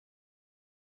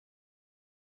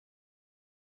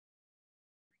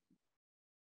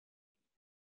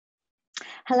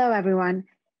Hello, everyone.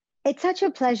 It's such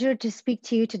a pleasure to speak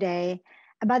to you today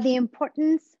about the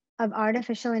importance of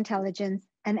artificial intelligence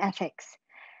and ethics.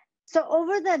 So,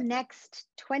 over the next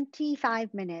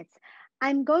 25 minutes,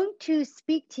 I'm going to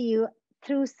speak to you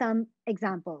through some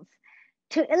examples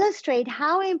to illustrate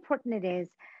how important it is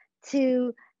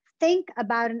to think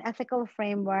about an ethical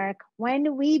framework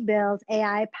when we build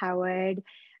AI powered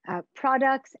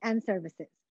products and services.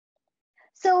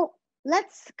 So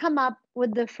let's come up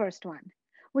with the first one,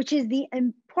 which is the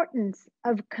importance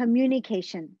of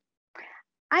communication.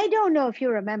 I don't know if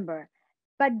you remember,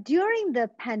 but during the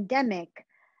pandemic,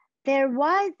 there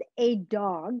was a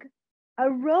dog,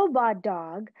 a robot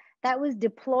dog, that was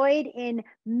deployed in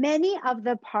many of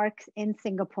the parks in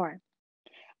Singapore.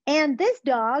 And this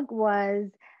dog was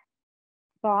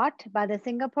bought by the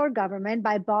Singapore government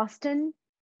by Boston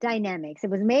Dynamics.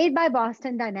 It was made by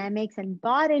Boston Dynamics and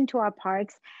bought into our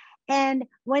parks. And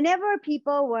whenever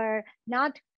people were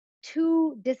not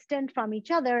too distant from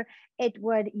each other, it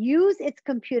would use its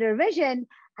computer vision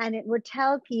and it would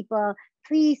tell people,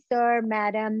 please, sir,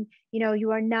 madam, you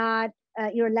are not,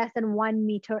 you're less than 1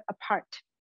 meter apart.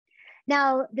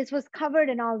 Now, this was covered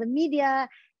in all the media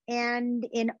and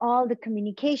in all the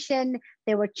communication.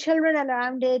 There were children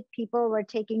around it, people were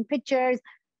taking pictures.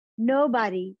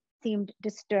 Nobody seemed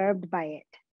disturbed by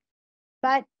it.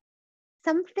 But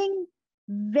something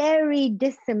very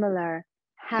dissimilar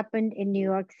happened in New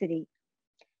York City.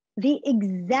 The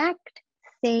exact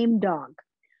same dog,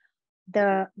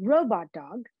 the robot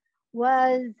dog,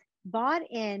 was bought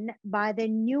in by the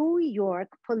New York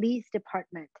Police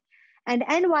Department. And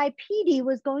NYPD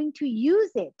was going to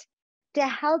use it to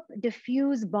help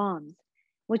defuse bombs,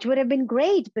 which would have been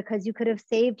great because you could have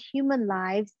saved human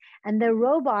lives and the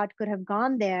robot could have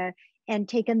gone there and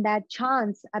taken that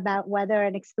chance about whether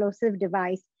an explosive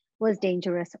device was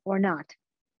dangerous or not.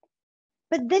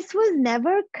 But this was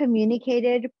never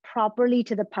communicated properly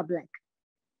to the public.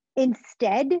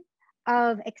 Instead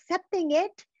of accepting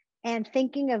it and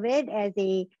thinking of it as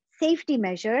a safety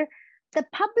measure, the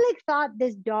public thought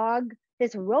this dog,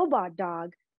 this robot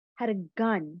dog, had a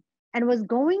gun and was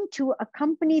going to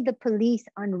accompany the police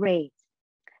on raids.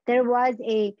 There was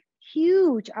a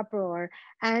huge uproar,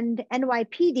 and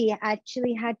NYPD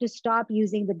actually had to stop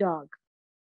using the dog.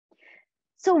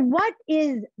 So, what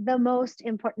is the most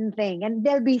important thing? And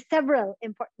there'll be several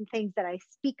important things that I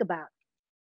speak about,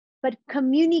 but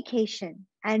communication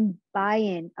and buy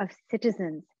in of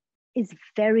citizens is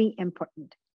very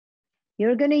important.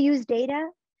 You're going to use data,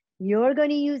 you're going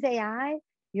to use AI,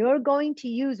 you're going to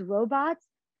use robots,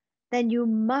 then you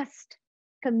must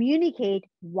communicate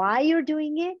why you're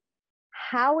doing it,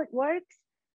 how it works,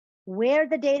 where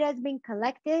the data is being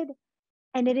collected.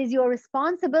 And it is your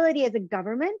responsibility as a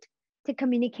government to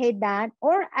communicate that,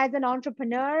 or as an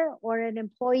entrepreneur or an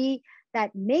employee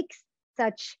that makes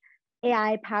such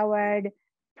AI powered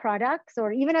products,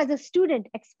 or even as a student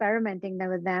experimenting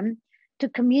with them, to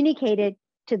communicate it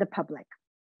to the public.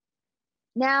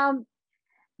 Now,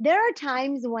 there are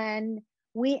times when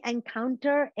we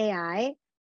encounter AI,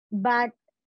 but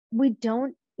we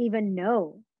don't even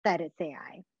know that it's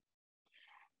AI.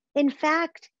 In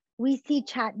fact, we see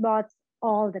chatbots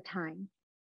all the time.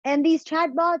 And these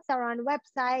chatbots are on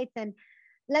websites, and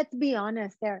let's be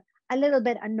honest, they're a little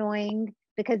bit annoying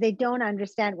because they don't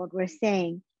understand what we're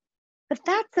saying. But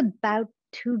that's about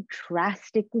to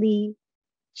drastically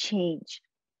change.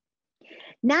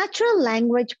 Natural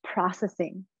language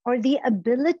processing, or the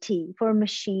ability for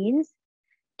machines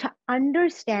to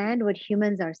understand what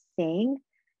humans are saying,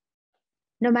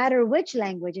 no matter which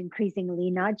language,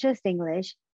 increasingly, not just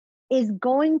English, is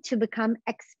going to become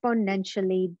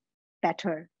exponentially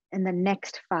better in the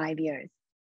next 5 years.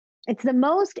 It's the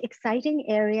most exciting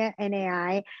area in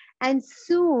AI. And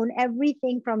soon,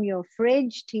 everything from your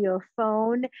fridge to your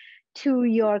phone to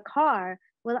your car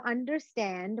will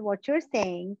understand what you're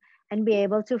saying and be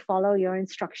able to follow your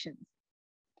instructions.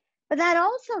 But that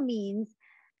also means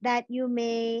that you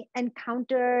may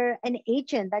encounter an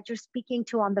agent that you're speaking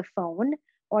to on the phone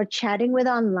or chatting with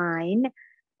online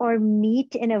or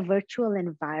meet in a virtual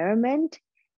environment.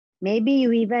 Maybe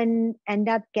you even end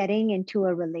up getting into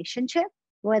a relationship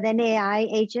with an AI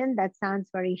agent that sounds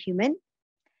very human.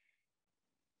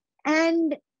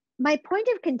 And my point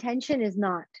of contention is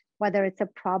not whether it's a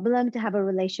problem to have a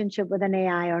relationship with an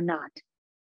AI or not.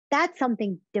 That's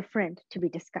something different to be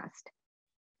discussed.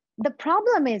 The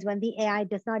problem is when the AI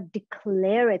does not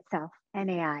declare itself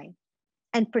an AI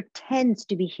and pretends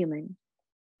to be human.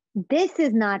 This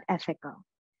is not ethical.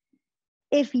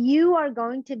 If you are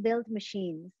going to build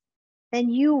machines, then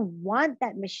you want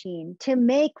that machine to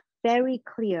make very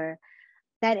clear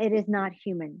that it is not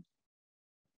human.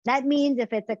 That means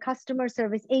if it's a customer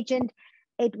service agent,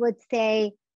 it would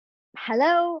say,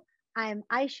 hello, I'm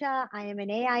Ayesha, I am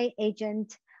an AI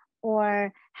agent,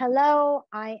 or hello,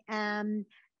 I am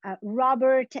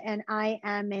Robert, and I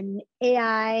am an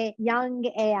young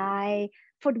AI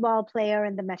football player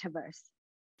in the metaverse.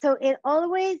 So it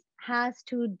always has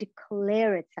to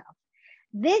declare itself.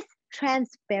 This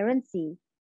transparency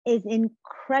is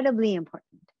incredibly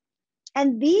important.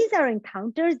 And these are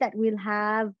encounters that we'll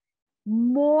have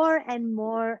more and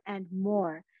more and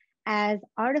more as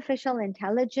artificial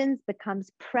intelligence becomes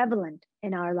prevalent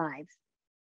in our lives.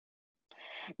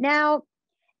 Now,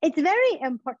 it's very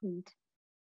important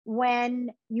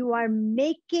when you are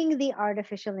making the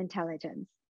artificial intelligence,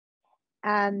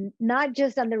 not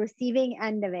just on the receiving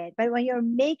end of it, but when you're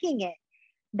making it,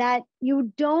 that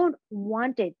you don't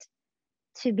want it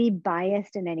to be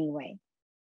biased in any way.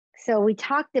 So we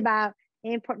talked about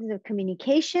the importance of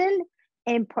communication,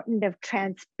 importance of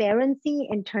transparency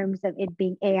in terms of it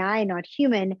being AI, not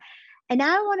human. And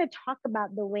now I want to talk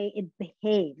about the way it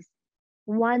behaves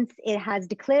once it has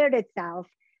declared itself,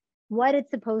 what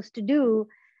it's supposed to do.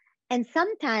 And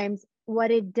sometimes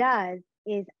what it does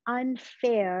is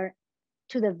unfair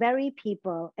to the very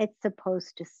people it's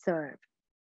supposed to serve.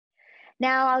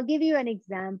 Now, I'll give you an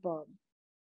example.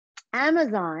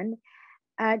 Amazon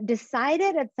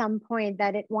decided at some point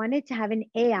that it wanted to have an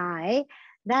AI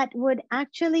that would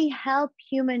actually help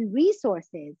human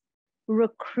resources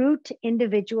recruit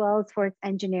individuals for its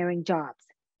engineering jobs.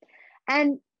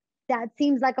 And that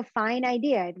seems like a fine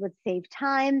idea. It would save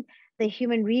time. The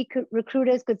human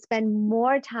recruiters could spend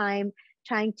more time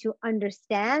trying to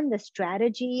understand the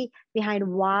strategy behind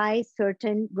why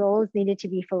certain roles needed to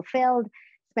be fulfilled,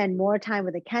 spend more time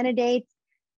with the candidates.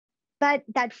 But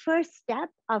that first step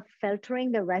of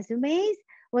filtering the resumes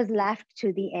was left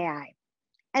to the AI.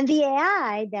 And the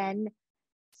AI then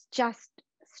just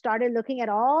started looking at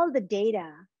all the data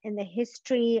in the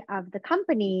history of the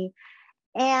company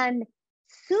and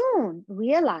soon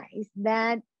realized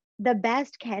that the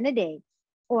best candidates,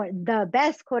 or the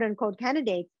best quote unquote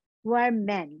candidates, were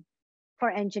men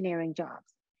for engineering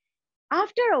jobs.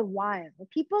 After a while,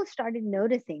 people started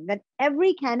noticing that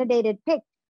every candidate it picked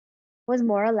was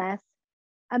more or less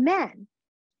a man.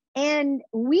 And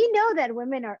we know that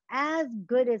women are as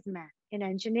good as men in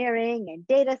engineering and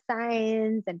data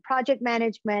science and project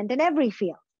management and every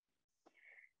field.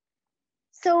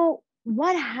 So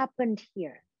what happened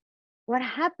here? What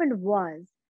happened was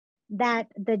that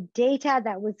the data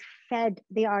that was fed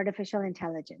the artificial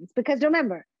intelligence, because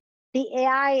remember, the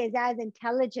AI is as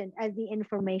intelligent as the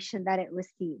information that it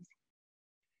receives.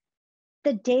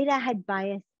 The data had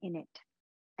bias in it.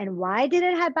 And why did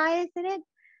it have bias in it?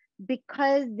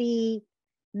 Because the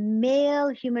male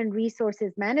human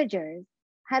resources managers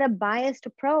had a biased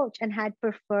approach and had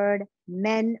preferred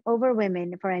men over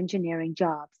women for engineering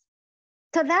jobs.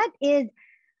 So that is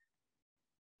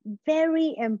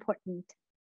very important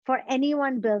for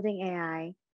anyone building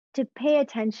AI to pay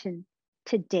attention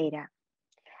to data.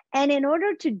 And in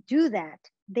order to do that,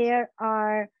 there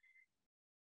are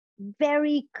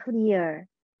very clear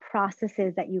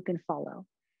processes that you can follow.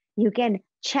 You can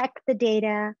check the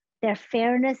data. There are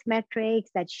fairness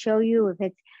metrics that show you if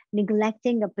it's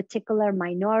neglecting a particular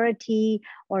minority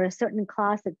or a certain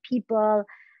class of people.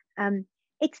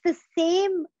 It's the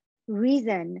same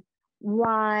reason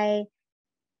why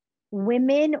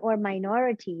women or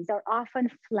minorities are often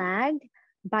flagged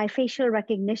by facial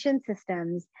recognition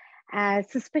systems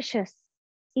as suspicious,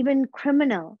 even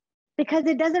criminal, because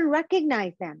it doesn't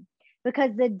recognize them,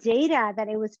 because the data that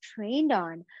it was trained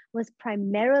on was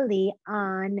primarily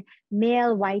on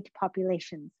male white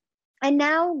populations. And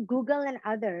now Google and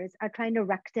others are trying to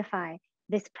rectify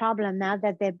this problem now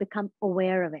that they've become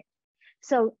aware of it.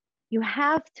 So you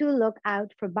have to look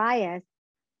out for bias.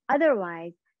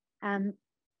 Otherwise,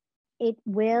 it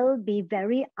will be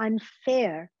very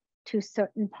unfair to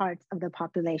certain parts of the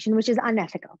population, which is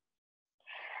unethical.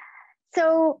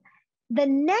 So the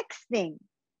next thing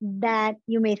that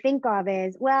you may think of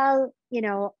is, well, you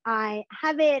know, I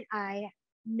have it,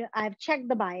 I've checked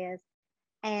the bias,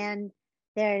 and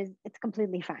it's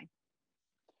completely fine.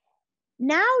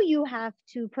 Now you have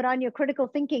to put on your critical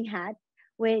thinking hat,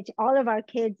 which all of our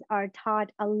kids are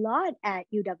taught a lot at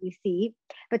UWC,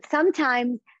 but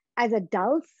sometimes as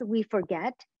adults, we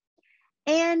forget.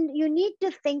 And you need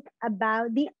to think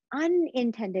about the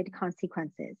unintended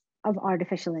consequences of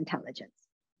artificial intelligence.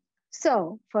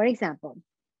 So, for example,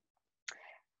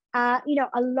 a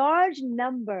large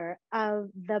number of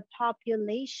the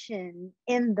population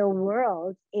in the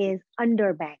world is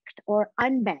underbanked or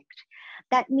unbanked.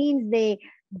 That means they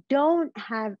don't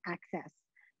have access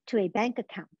to a bank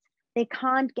account. They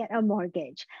can't get a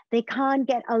mortgage. They can't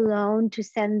get a loan to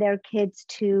send their kids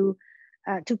to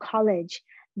college.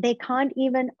 They can't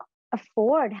even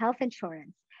afford health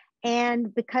insurance.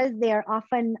 And because they are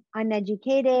often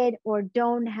uneducated or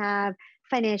don't have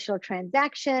financial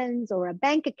transactions or a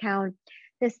bank account,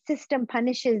 the system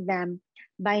punishes them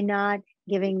by not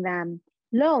giving them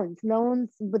loans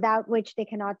without which they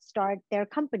cannot start their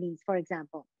companies, for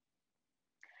example.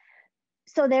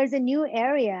 So there's a new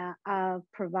area of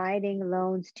providing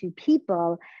loans to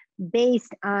people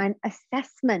based on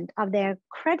assessment of their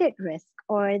credit risk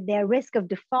or their risk of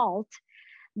default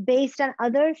based on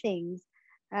other things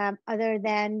other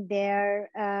than their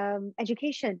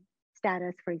education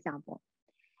status, for example.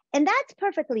 And that's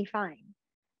perfectly fine.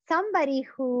 Somebody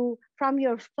who, from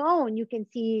your phone, you can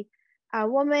see a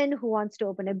woman who wants to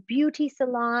open a beauty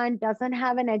salon, doesn't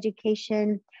have an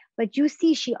education, but you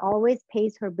see she always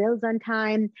pays her bills on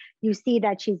time. You see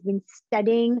that she's been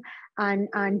studying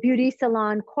on beauty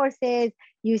salon courses.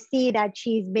 You see that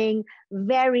she's being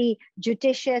very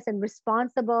judicious and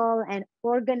responsible and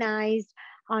organized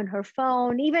on her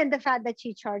phone. Even the fact that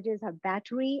she charges her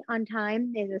battery on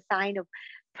time is a sign of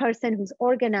person who's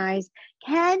organized,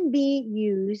 can be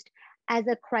used as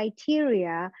a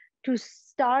criteria to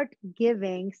start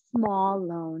giving small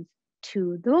loans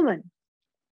to the woman.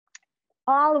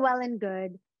 All well and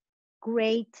good,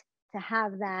 great to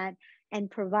have that,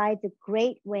 and provides a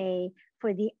great way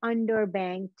for the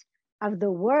underbanked of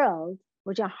the world,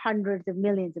 which are hundreds of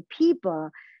millions of people,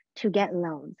 to get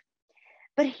loans.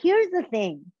 But here's the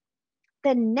thing.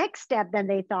 The next step that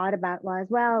they thought about was,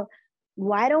 well,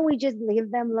 why don't we just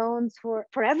give them loans for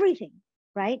everything,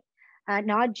 right?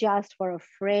 Not just for a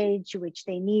fridge, which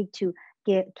they need to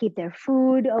keep their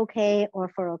food okay, or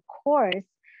for a course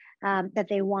that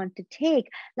they want to take.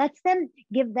 Let's then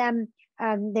give them,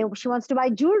 she wants to buy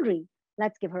jewelry,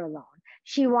 let's give her a loan.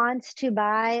 She wants to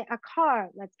buy a car,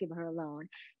 let's give her a loan.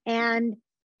 And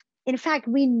in fact,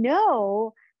 we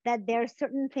know that there are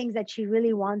certain things that she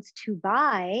really wants to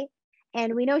buy.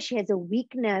 And we know she has a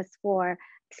weakness for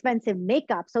expensive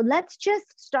makeup. So let's just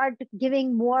start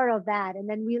giving more of that. And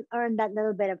then we'll earn that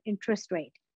little bit of interest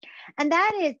rate. And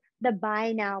that is the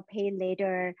buy now, pay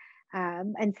later.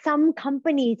 And some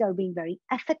companies are being very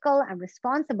ethical and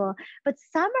responsible, but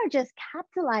some are just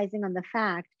capitalizing on the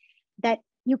fact that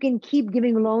you can keep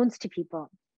giving loans to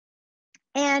people.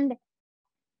 And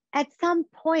at some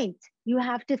point, you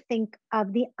have to think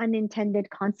of the unintended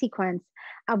consequence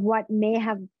of what may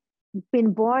have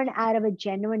been born out of a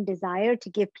genuine desire to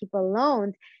give people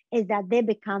loans, is that they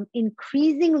become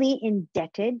increasingly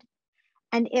indebted.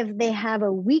 And if they have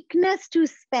a weakness to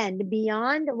spend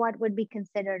beyond what would be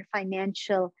considered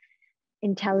financial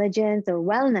intelligence or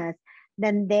wellness,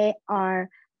 then they are,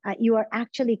 you are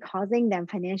actually causing them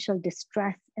financial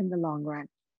distress in the long run.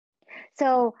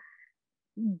 So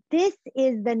this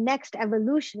is the next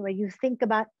evolution where you think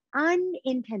about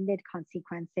unintended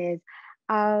consequences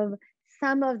of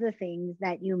some of the things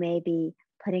that you may be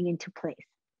putting into place.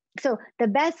 So the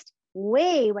best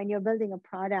way when you're building a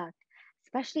product,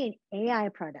 especially an AI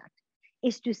product,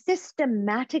 is to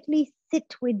systematically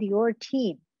sit with your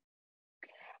team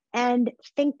and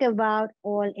think about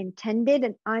all intended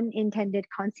and unintended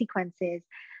consequences.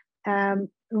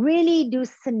 Really do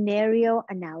scenario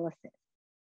analysis.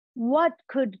 What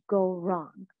could go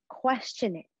wrong?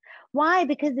 Question it. Why?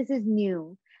 Because this is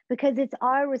new. Because it's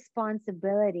our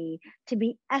responsibility to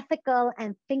be ethical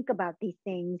and think about these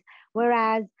things,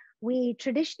 whereas we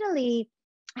traditionally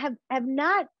have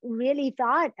not really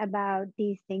thought about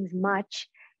these things much,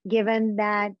 given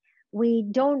that we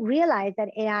don't realize that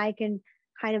AI can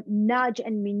kind of nudge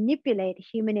and manipulate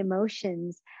human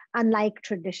emotions, unlike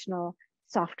traditional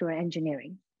software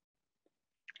engineering.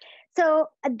 So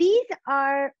these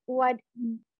are what,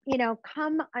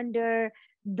 come under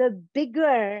the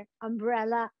bigger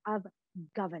umbrella of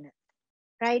governance,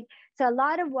 right? So a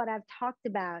lot of what I've talked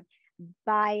about,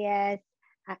 bias,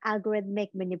 algorithmic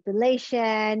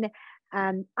manipulation,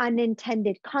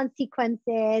 unintended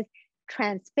consequences,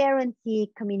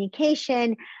 transparency,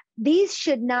 communication, these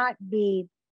should not be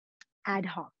ad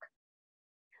hoc.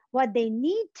 What they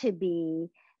need to be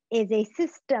is a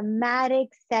systematic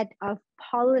set of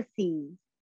policies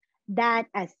that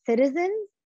as citizens,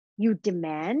 you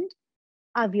demand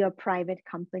of your private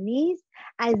companies,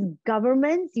 as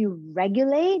governments, you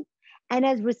regulate, and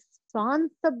as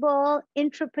responsible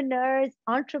entrepreneurs,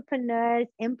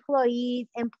 employees,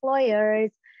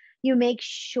 employers, you make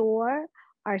sure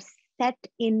are set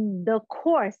in the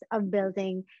course of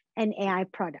building an AI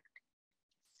product.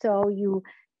 So you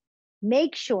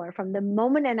make sure from the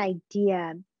moment an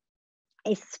idea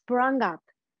is sprung up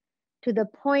to the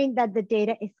point that the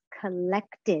data is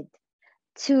collected,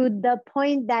 to the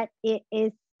point that it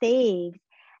is saved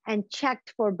and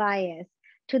checked for bias,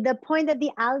 to the point that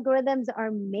the algorithms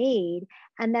are made,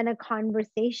 and then a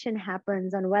conversation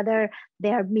happens on whether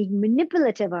they are being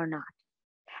manipulative or not.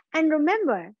 And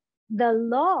remember, the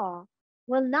law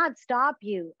will not stop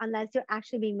you unless you're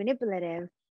actually being manipulative.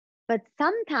 But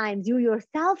sometimes you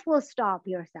yourself will stop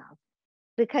yourself,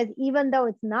 because even though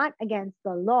it's not against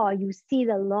the law, you see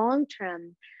the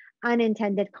long-term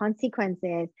unintended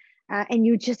consequences, and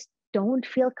you just don't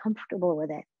feel comfortable with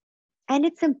it. And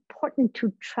it's important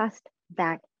to trust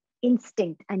that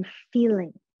instinct and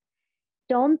feeling.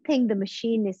 Don't think the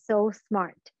machine is so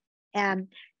smart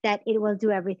that it will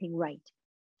do everything right.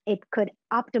 It could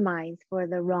optimize for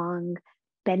the wrong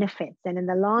benefits, and in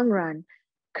the long run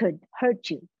could hurt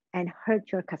you and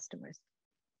hurt your customers.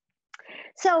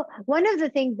 So one of the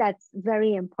things that's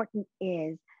very important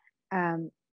is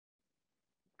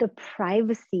the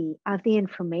privacy of the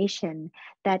information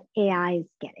that AI is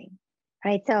getting,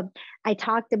 right? So I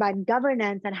talked about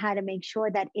governance and how to make sure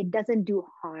that it doesn't do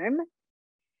harm.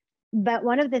 But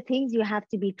one of the things you have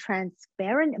to be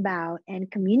transparent about and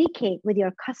communicate with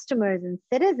your customers and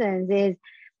citizens is,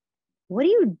 what are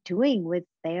you doing with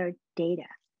their data?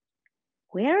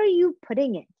 Where are you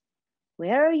putting it?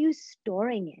 Where are you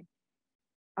storing it?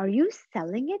 Are you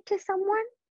selling it to someone?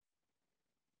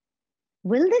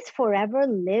 Will this forever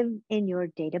live in your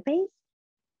database?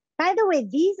 By the way,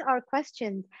 these are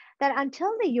questions that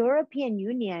until the European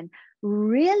Union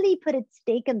really put its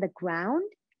stake in the ground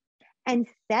and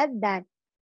said that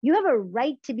you have a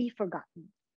right to be forgotten.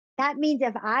 That means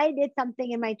if I did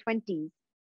something in my 20s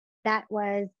that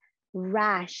was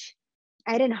rash,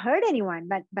 I didn't hurt anyone,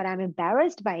 but I'm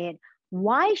embarrassed by it,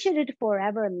 why should it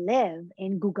forever live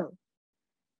in Google?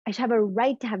 I should have a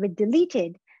right to have it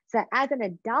deleted so that as an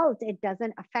adult, it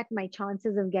doesn't affect my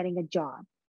chances of getting a job.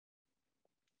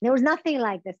 There was nothing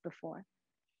like this before.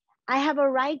 I have a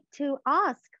right to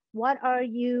ask,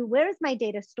 where is my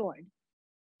data stored?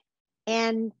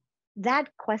 And that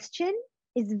question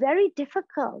is very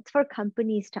difficult for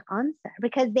companies to answer,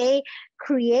 because they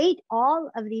create all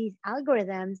of these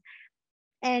algorithms,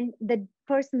 and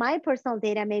my personal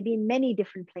data may be in many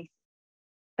different places.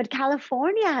 But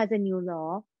California has a new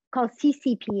law called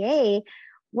CCPA,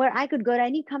 where I could go to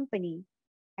any company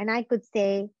and I could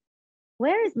say,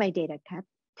 where is my data kept?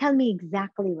 Tell me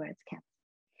exactly where it's kept.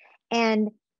 And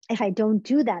if I don't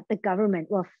do that, the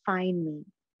government will fine me.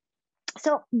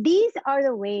 So these are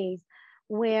the ways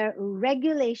where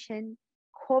regulation,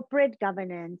 corporate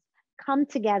governance come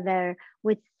together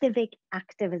with civic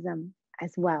activism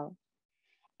as well.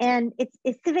 And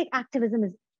civic activism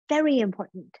is very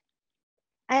important.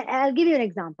 I'll give you an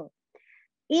example.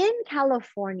 In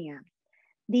California,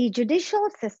 the judicial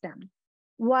system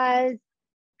was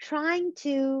trying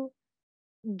to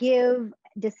give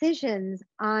decisions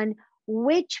on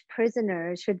which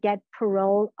prisoners should get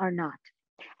parole or not.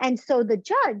 And so the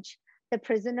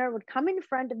prisoner would come in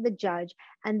front of the judge,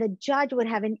 and the judge would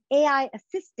have an AI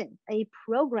assistant, a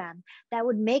program that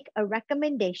would make a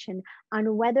recommendation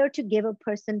on whether to give a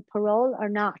person parole or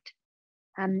not,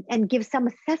 and give some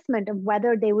assessment of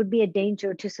whether they would be a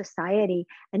danger to society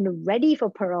and ready for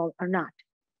parole or not.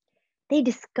 They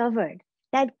discovered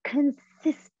that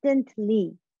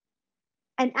consistently,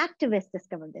 an activist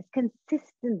discovered this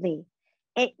consistently,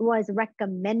 it was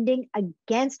recommending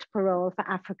against parole for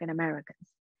African Americans.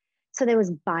 So there was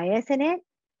bias in it,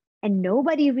 and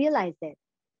nobody realized it,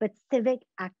 but civic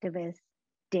activists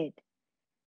did.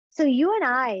 So you and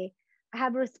I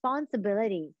have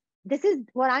responsibilities. This is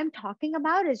what I'm talking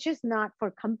about. It's just not for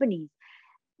companies.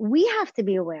 We have to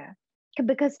be aware,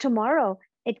 because tomorrow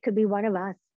it could be one of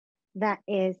us that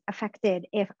is affected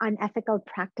if unethical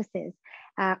practices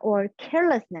or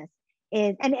carelessness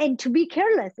is, and to be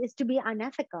careless is to be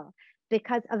unethical,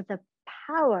 because of the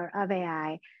power of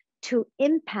AI to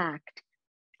impact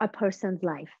a person's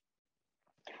life.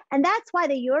 And that's why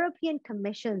the European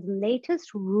Commission's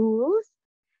latest rules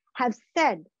have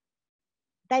said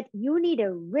that you need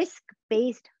a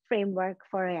risk-based framework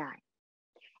for AI.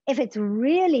 If it's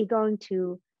really going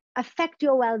to affect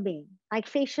your well-being, like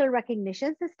facial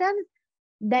recognition systems,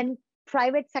 then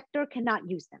private sector cannot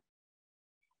use them.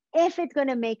 If it's going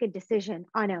to make a decision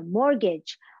on a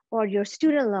mortgage or your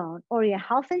student loan or your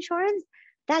health insurance,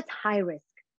 that's high risk,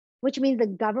 which means the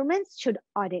governments should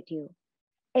audit you.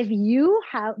 If you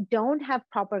don't have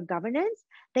proper governance,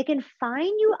 they can fine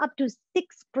you up to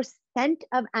 6%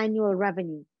 of annual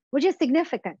revenue, which is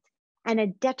significant and a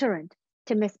deterrent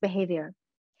to misbehavior.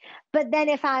 But then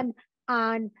if I'm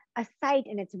on a site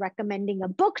and it's recommending a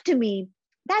book to me,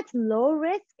 That's low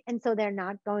risk. And so they're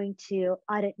not going to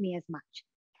audit me as much.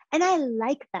 And I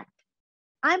like that.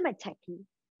 I'm a techie,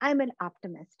 I'm an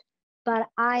optimist, but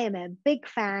I am a big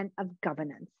fan of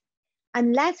governance.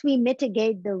 Unless we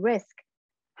mitigate the risk,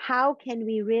 how can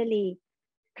we really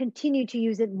continue to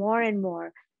use it more and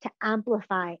more to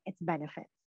amplify its benefits?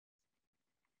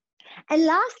 And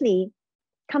lastly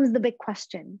comes the big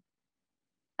question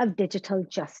of digital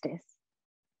justice.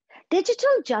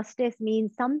 Digital justice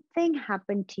means something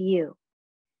happened to you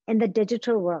in the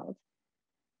digital world.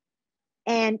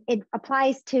 And it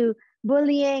applies to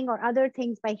bullying or other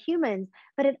things by humans,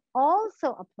 but it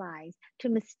also applies to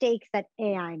mistakes that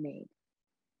AI made.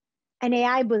 An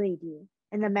AI bullied you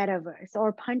in the metaverse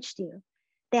or punched you.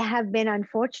 There have been,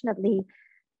 unfortunately,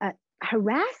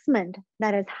 harassment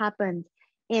that has happened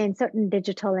in certain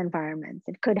digital environments.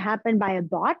 It could happen by a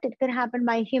bot, it could happen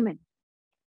by a human.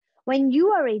 When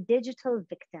you are a digital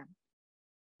victim,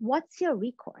 what's your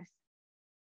recourse?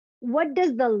 What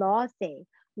does the law say?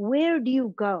 Where do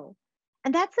you go?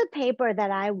 And that's a paper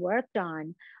that I worked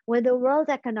on with the World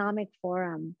Economic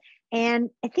Forum. And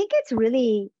I think it's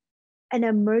really an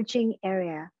emerging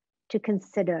area to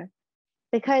consider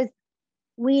because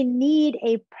we need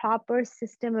a proper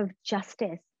system of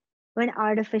justice when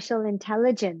artificial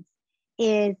intelligence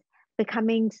is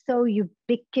becoming so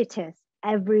ubiquitous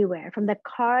everywhere, from the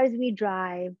cars we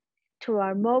drive to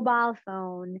our mobile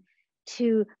phone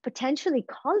to potentially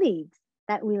colleagues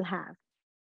that we'll have.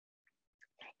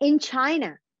 In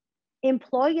China,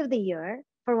 Employee of the Year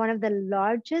for one of the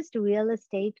largest real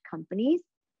estate companies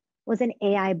was an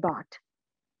AI bot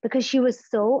because she was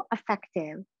so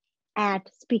effective at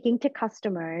speaking to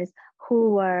customers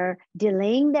who were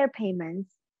delaying their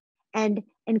payments and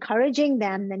encouraging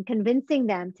them and convincing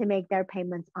them to make their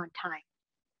payments on time.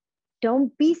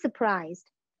 Don't be surprised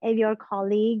if your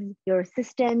colleagues, your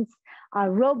assistants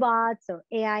are robots or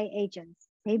AI agents,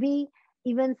 maybe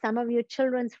even some of your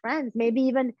children's friends, maybe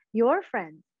even your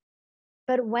friends.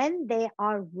 But when they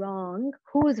are wrong,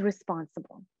 who's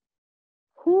responsible?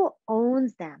 Who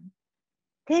owns them?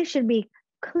 There should be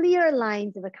clear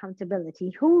lines of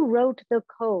accountability. Who wrote the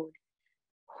code?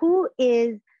 Who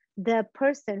is the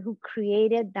person who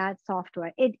created that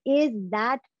software? It is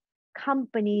that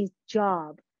company's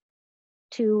job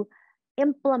to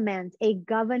implement a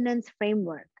governance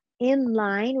framework in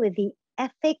line with the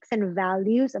ethics and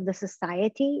values of the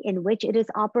society in which it is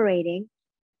operating,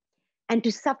 and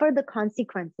to suffer the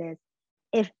consequences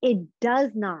if it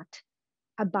does not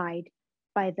abide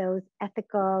by those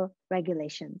ethical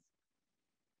regulations.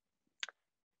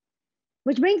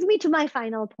 Which brings me to my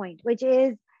final point, which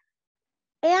is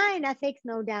AI and ethics,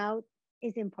 no doubt,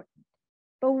 is important.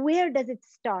 But where does it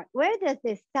start? Where does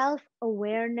this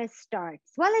self-awareness start?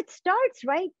 Well, it starts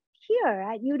right here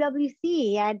at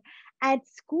UWC and at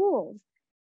schools.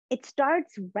 It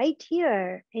starts right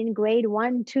here in grade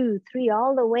 1, 2, 3,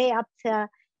 all the way up to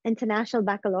International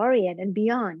Baccalaureate and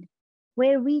beyond,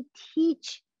 where we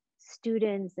teach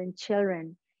students and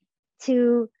children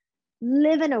to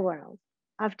live in a world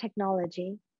of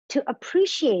technology, to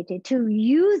appreciate it, to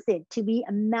use it, to be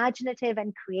imaginative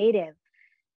and creative,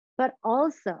 but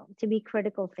also to be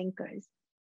critical thinkers,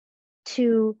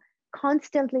 to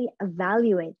constantly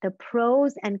evaluate the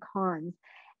pros and cons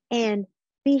and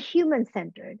be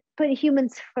human-centered, put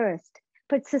humans first,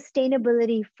 put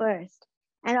sustainability first,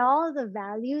 and all the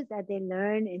values that they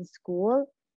learn in school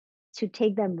to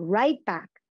take them right back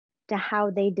to how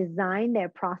they design their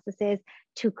processes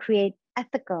to create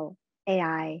ethical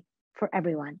AI for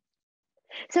everyone.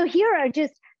 So here are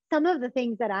just some of the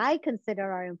things that I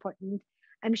consider are important.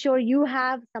 I'm sure you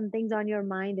have some things on your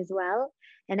mind as well.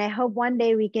 And I hope one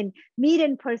day we can meet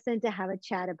in person to have a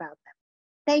chat about them.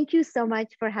 Thank you so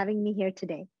much for having me here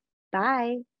today.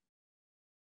 Bye.